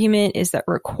left's argument is that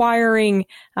requiring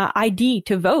ID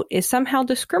to vote is somehow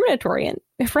discriminatory.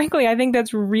 And frankly, I think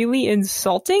that's really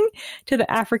insulting to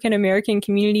the African American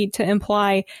community to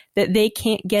imply that they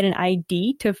can't get an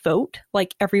ID to vote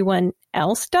like everyone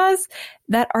else does.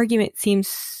 That argument seems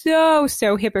so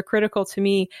hypocritical to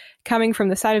me, coming from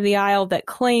the side of the aisle that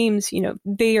claims,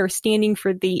 they are standing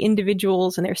for the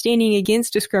individuals and they're standing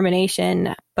against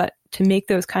discrimination. But to make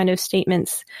those kind of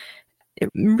statements, it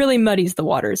really muddies the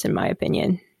waters, in my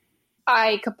opinion.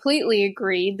 I completely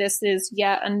agree. This is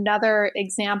yet another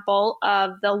example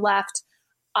of the left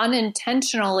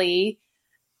unintentionally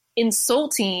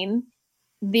insulting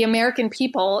the American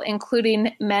people,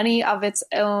 including many of its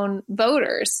own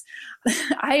voters.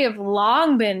 I have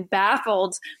long been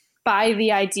baffled by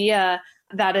the idea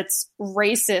that it's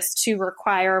racist to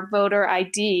require voter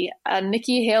ID.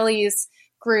 Nikki Haley's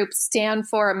group, Stand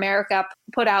for America,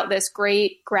 put out this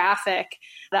great graphic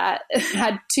that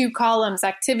had 2 columns: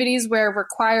 activities where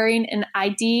requiring an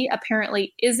ID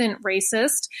apparently isn't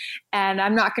racist. And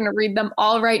I'm not going to read them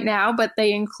all right now, but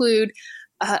they include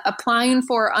applying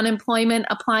for unemployment,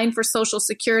 applying for Social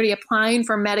Security, applying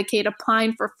for Medicaid,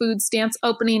 applying for food stamps,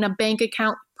 opening a bank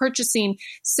account, purchasing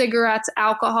cigarettes,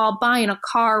 alcohol, buying a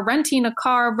car, renting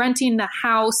a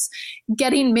house,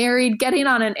 getting married, getting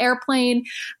on an airplane,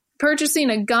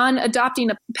 purchasing a gun, adopting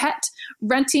a pet,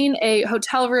 renting a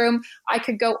hotel room. I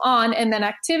could go on. And then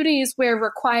activities where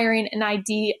requiring an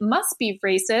ID must be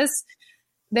racist.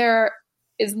 There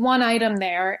is one item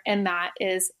there, and that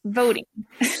is voting.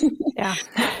 Yeah.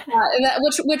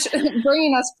 Which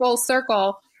bringing us full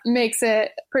circle makes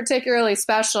it particularly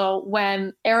special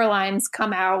when airlines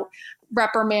come out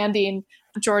reprimanding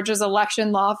Georgia's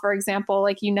election law, for example,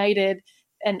 like United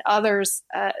and others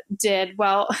did.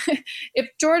 Well, if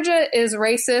Georgia is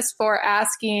racist for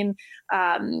asking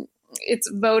its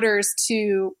voters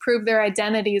to prove their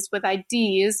identities with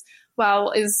IDs,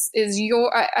 well,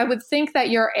 I would think that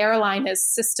your airline is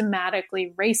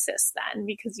systematically racist then,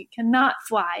 because you cannot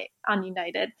fly on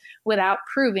United without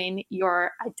proving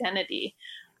your identity.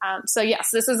 So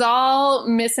yes, this is all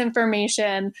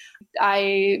misinformation.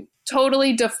 I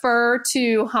totally defer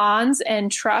to Hans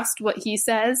and trust what he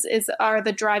says are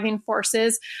the driving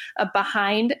forces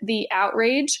behind the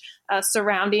outrage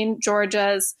surrounding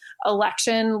Georgia's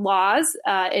election laws.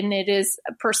 And it is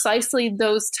precisely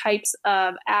those types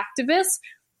of activists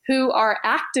who are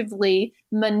actively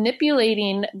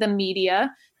manipulating the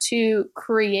media to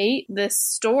create this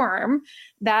storm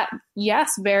that,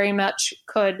 yes, very much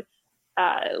could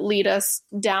lead us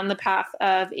down the path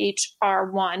of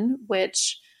HR1,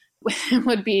 which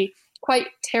would be quite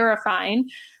terrifying.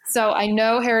 So I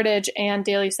know Heritage and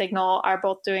Daily Signal are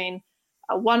both doing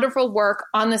a wonderful work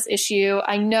on this issue.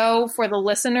 I know for the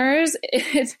listeners,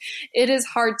 it is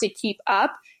hard to keep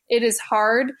up. It is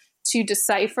hard to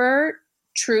decipher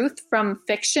truth from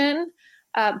fiction,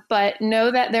 but know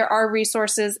that there are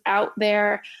resources out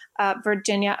there.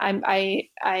 Virginia,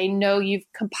 I know you've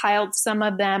compiled some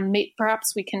of them.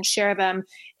 Perhaps we can share them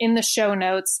in the show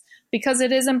notes, because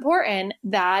it is important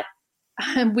that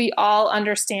we all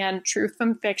understand truth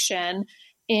from fiction,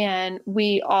 and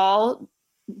we all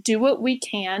do what we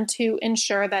can to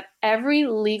ensure that every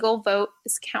legal vote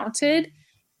is counted,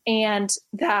 and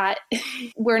that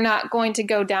we're not going to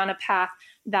go down a path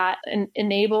that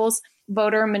enables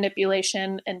voter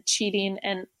manipulation and cheating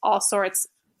and all sorts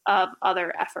of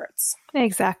other efforts.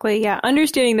 Exactly. Yeah.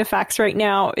 Understanding the facts right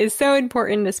now is so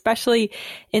important, especially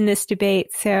in this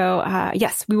debate. So,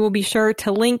 yes, we will be sure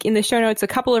to link in the show notes a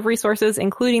couple of resources,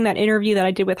 including that interview that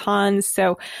I did with Hans.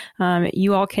 So,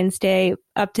 you all can stay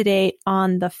up to date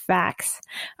on the facts.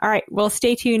 All right. Well,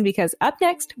 stay tuned, because up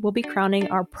next, we'll be crowning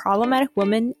our Problematic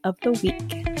Woman of the Week.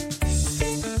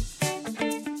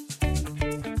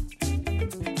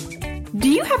 Do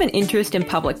you have an interest in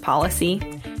public policy?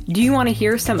 Do you want to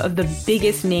hear some of the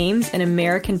biggest names in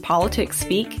American politics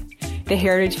speak? The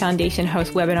Heritage Foundation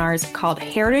hosts webinars called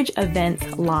Heritage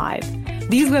Events Live.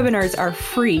 These webinars are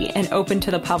free and open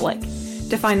to the public.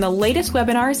 To find the latest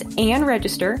webinars and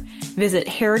register, visit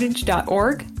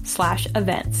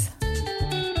heritage.org/events.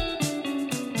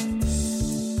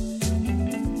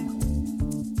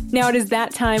 Now it is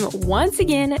that time once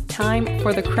again, time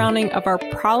for the crowning of our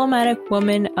Problematic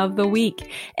Woman of the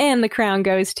Week. And the crown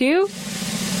goes to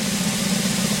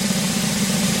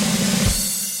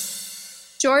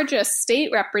Georgia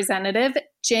State Representative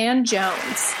Jan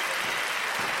Jones.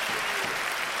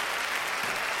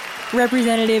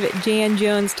 Representative Jan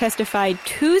Jones testified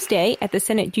Tuesday at the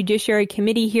Senate Judiciary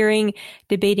Committee hearing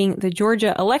debating the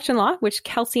Georgia election law, which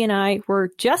Kelsey and I were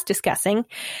just discussing.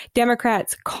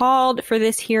 Democrats called for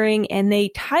this hearing, and they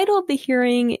titled the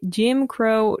hearing Jim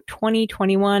Crow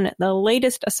 2021, the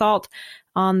latest assault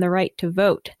on the right to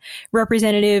vote.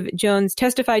 Representative Jones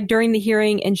testified during the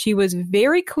hearing, and she was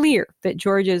very clear that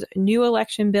Georgia's new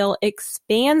election bill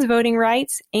expands voting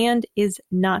rights and is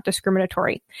not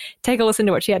discriminatory. Take a listen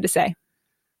to what she had to say.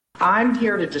 I'm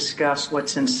here to discuss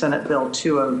what's in Senate Bill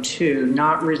 202,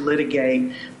 not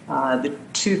relitigate the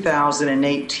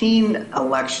 2018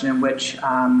 election in which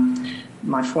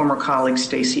my former colleague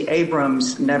Stacey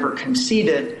Abrams never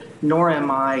conceded, nor am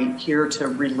I here to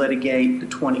relitigate the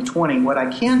 2020. What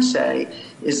I can say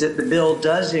is that the bill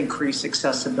does increase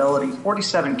accessibility.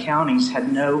 47 counties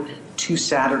had no 2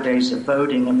 Saturdays of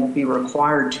voting and will be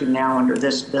required to now under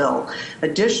this bill.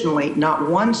 Additionally, not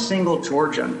one single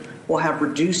Georgian will have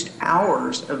reduced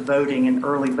hours of voting and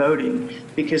early voting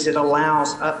because it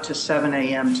allows up to 7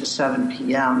 a.m. to 7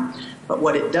 p.m. But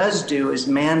what it does do is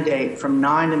mandate from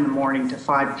 9 in the morning to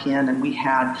 5 p.m. And we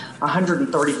had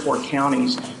 134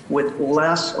 counties with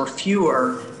less or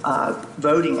fewer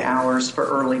voting hours for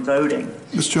early voting.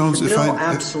 Ms. Jones, the bill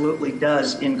absolutely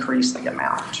does increase the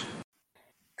amount.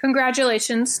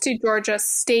 Congratulations to Georgia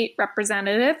State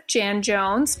Representative Jan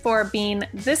Jones for being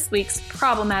this week's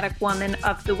Problematic Woman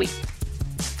of the Week.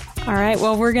 All right,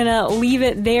 well, we're going to leave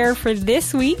it there for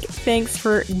this week. Thanks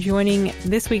for joining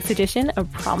this week's edition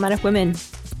of Problematic Women.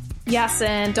 Yes,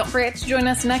 and don't forget to join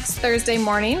us next Thursday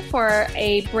morning for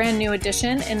a brand new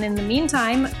edition. And in the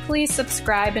meantime, please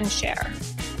subscribe and share.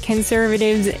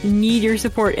 Conservatives need your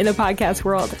support in the podcast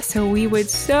world, so we would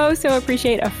so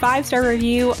appreciate a 5-star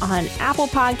review on Apple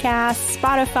Podcasts,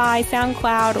 Spotify,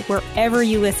 SoundCloud, wherever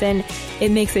you listen.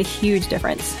 It makes a huge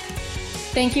difference.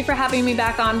 Thank you for having me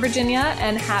back on, Virginia,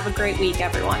 and have a great week,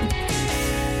 everyone.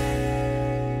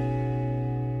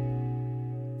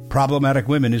 Problematic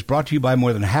Women is brought to you by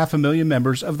more than 500,000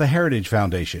 members of the Heritage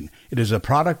Foundation. It is a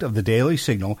product of the Daily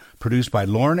Signal, produced by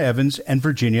Lauren Evans and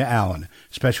Virginia Allen.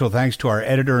 Special thanks to our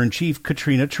editor-in-chief,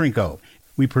 Katrina Trinko.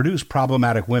 We produce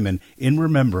Problematic Women in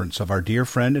remembrance of our dear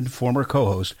friend and former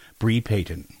co-host, Bree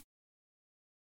Payton.